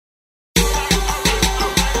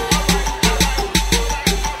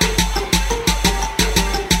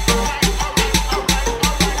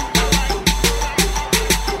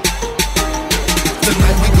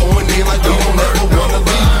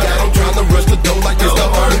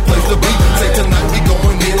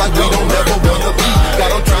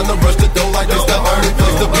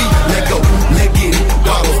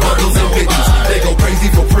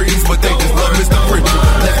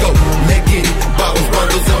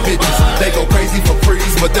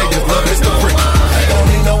but they just love Mr. Preacher. She don't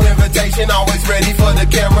need no invitation, always ready for the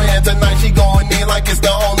camera. And tonight she going in like it's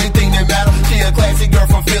the only thing that matters. She a classy girl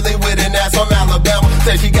from Philly with an ass from Alabama.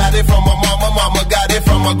 Said she got it from her mama, mama got it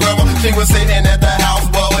from her grandma. She was sitting at the house,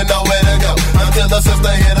 boy, with nowhere to go. Until her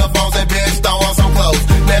sister hit her phone, said, bitch, throw on some clothes.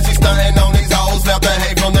 Now she stunting on these hoes, felt the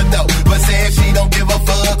hate from the dope. But said she don't give a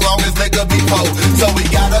fuck, long as liquor be cold. So we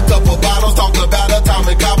got a couple bottles, talked about her time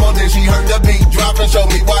in Cabo. Then she heard the beat drop and showed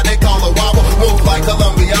me why they call her wobble. Move like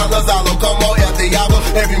Colombiana, Zalo, como el diablo.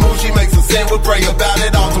 Every move she makes a sin, we'll pray about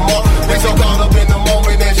it all tomorrow. They so caught up in the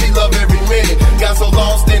moment and she love every minute. Got so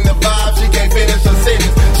lost in the vibe, she can't finish her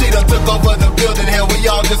sentence. She done took over the building, hell, we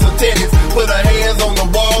all just attendants. Put her hands on the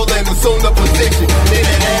wall and assumed the position. Then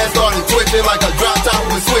that ass started twitching like a drop top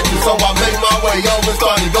with switches. So I made my way over,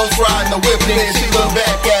 started ghost riding the whip. Then she looked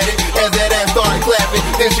back at it as that ass started clapping.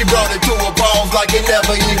 Then she brought it to a pause like it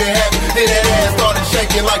never even happened. Then that ass started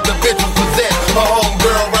shaking like the bitch was possessed. Her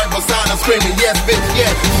homegirl right beside her screaming, yes, bitch,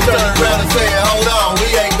 yes. She turned around and said, hold on, we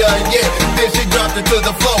ain't done yet. Then she dropped it to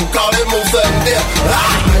the floor, called it move sudden death.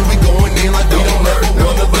 Man, we going in like we don't ever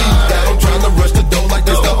wanna leave. Got them trying to rush the door like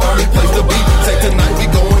this the only place to be. Say tonight we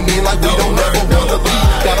going in like we don't ever wanna leave.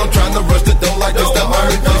 Got them trying to rush the door like this the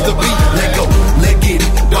only place to be. Let go, let get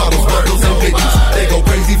it. Bottles, bundles, and bitches. They go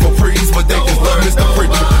crazy for Preeze, but they just love Mr.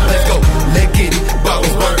 Preacher. Let's go, let get it.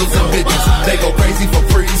 Bottles, bundles, and bitches. They go crazy for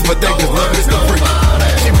Preeze, but they just love Mr. Preacher.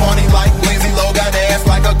 She party like Lindsay Lohan, ass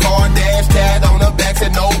like a car dash. Tad on her back,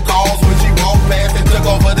 said no calls when she walked past and took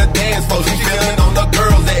over the dance floor. She feeling on the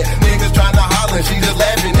girls' ass. Niggas trying to holler, she just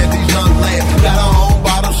laughing at these young lads. Got her own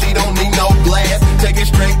bottle, she don't need no glass. Take it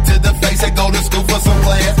straight to the face and go to school for some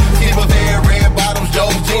class. Keep her hair, red bottoms,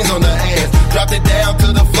 Joe's jeans on her ass. Dropped it down to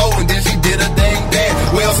the floor and then she did a thing bad.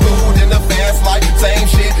 Well schooled in the fast life, same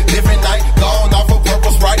shit, different night. Gone off of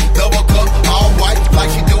purple Sprite, double cup, all white.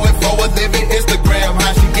 Like she do it for a living. Instagram,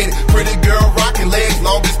 how she get it? Pretty girl rocking legs,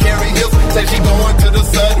 long as carry heels. Say she going to the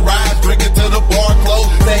sunrise, drinking to the bar close.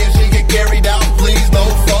 Saying she get carried out, please no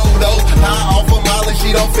photos. High off of Molly,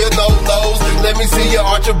 she don't feel no lows. Let me see you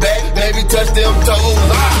arch your back, baby, touch them toes.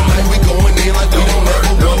 Tonight we going in like we don't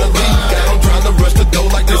ever wanna leave. Got them trying to rush the door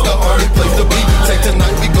like this the only place to be. Say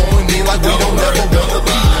tonight we going in like we don't ever wanna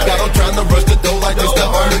leave. Got them trying to rush the door like this the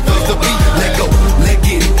only place to be. Let go, let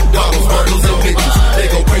get it. Bottles, bundles, and bitches. They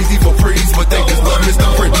go crazy for Preeze, but they just love Mr.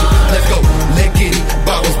 Preacher. Let's go, let get it.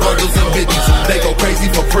 Bottles, bundles, and bitches. They go crazy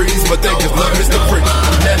for Preeze, but they just love Mr. Preacher.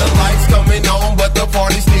 Now the lights coming on, but the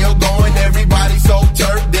party's still going. Everybody so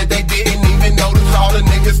turned that they didn't even notice. All the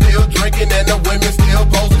niggas still drinking and the women still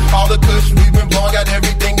posting. All the kush we've been blowing, got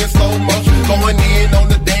everything in slow motion. Going in on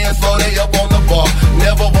the dance floor, they up on the bar.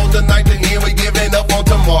 Never want the night to end, we giving up on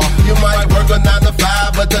tomorrow. You might work a 9 to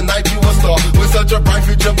 5, but tonight you a star. With such a bright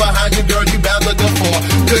future behind you, girl, you bound to go far.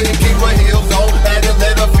 Couldn't keep her heels on, had to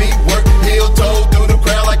let her feet work. Heel toe through the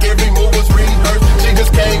crowd like every move was rehearsed. She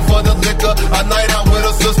just came for the liquor, a night out with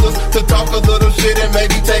her sisters to talk a little shit and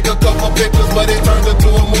maybe take a couple pictures. But it turned into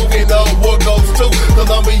a movie, the war goes to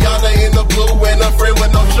Colombiana in the blue and a friend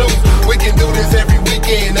with no shoes. We can do this every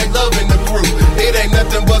weekend, they loving the crew. It ain't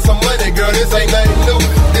nothing but some money, girl, this ain't nothing new.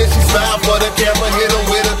 Then she smiled for the camera, hit her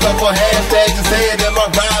with a couple hashtags and said, am I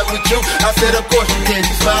riding with you? I said, of course you can.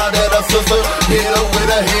 She smiled at her sister, hit her with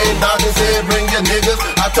her head nod and said, bring your niggas.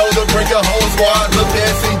 I told her, bring your whole squad. Looked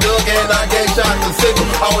at C-Doug and I gave shots to signal.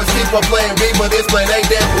 Always keep her playing B, but this plan ain't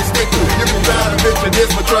that restricted. You can try to picture this,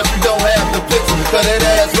 but trust you don't have the picture. Cause that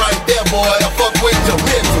ass right there, boy, I fuck with your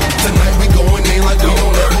mental.